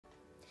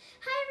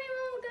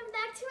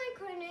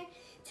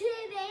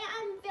Today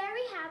I'm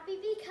very happy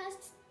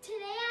because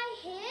today I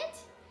hit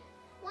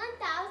 1,000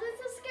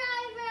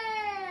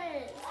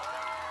 subscribers.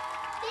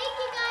 Thank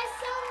you guys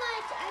so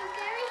much. I'm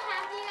very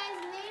happy you guys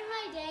made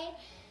my day.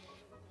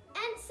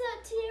 And so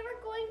today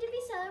we're going to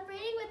be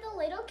celebrating with a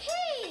little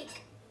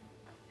cake.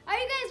 Are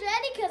you guys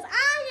ready? Because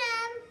I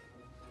am.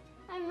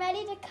 I'm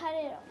ready to cut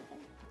it open.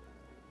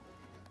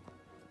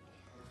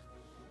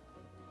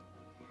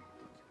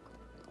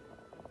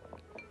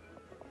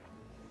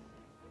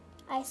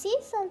 I see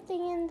something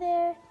in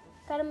there.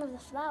 Gotta move the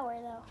flour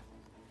though.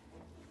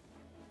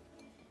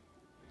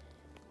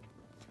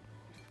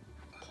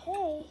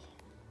 Okay.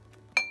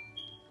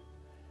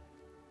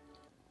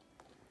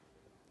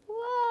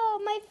 Whoa,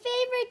 my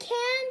favorite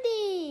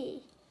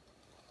candy.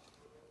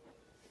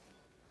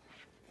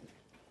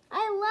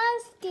 I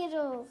love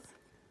Skittles.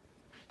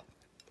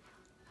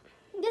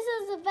 This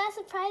is the best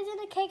surprise in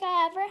a cake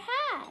I ever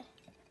had.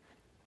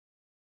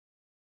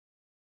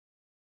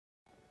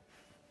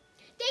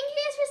 Thank you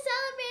guys for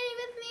celebrating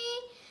with me.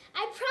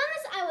 I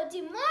promise I will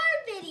do more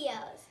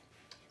videos.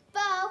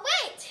 But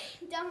wait,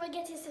 don't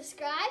forget to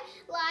subscribe,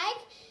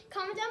 like,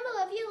 comment down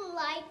below if you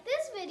like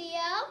this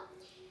video,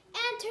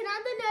 and turn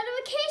on the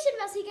notification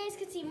bell so you guys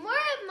can see more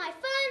of my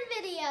fun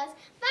videos.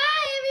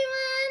 Bye everyone!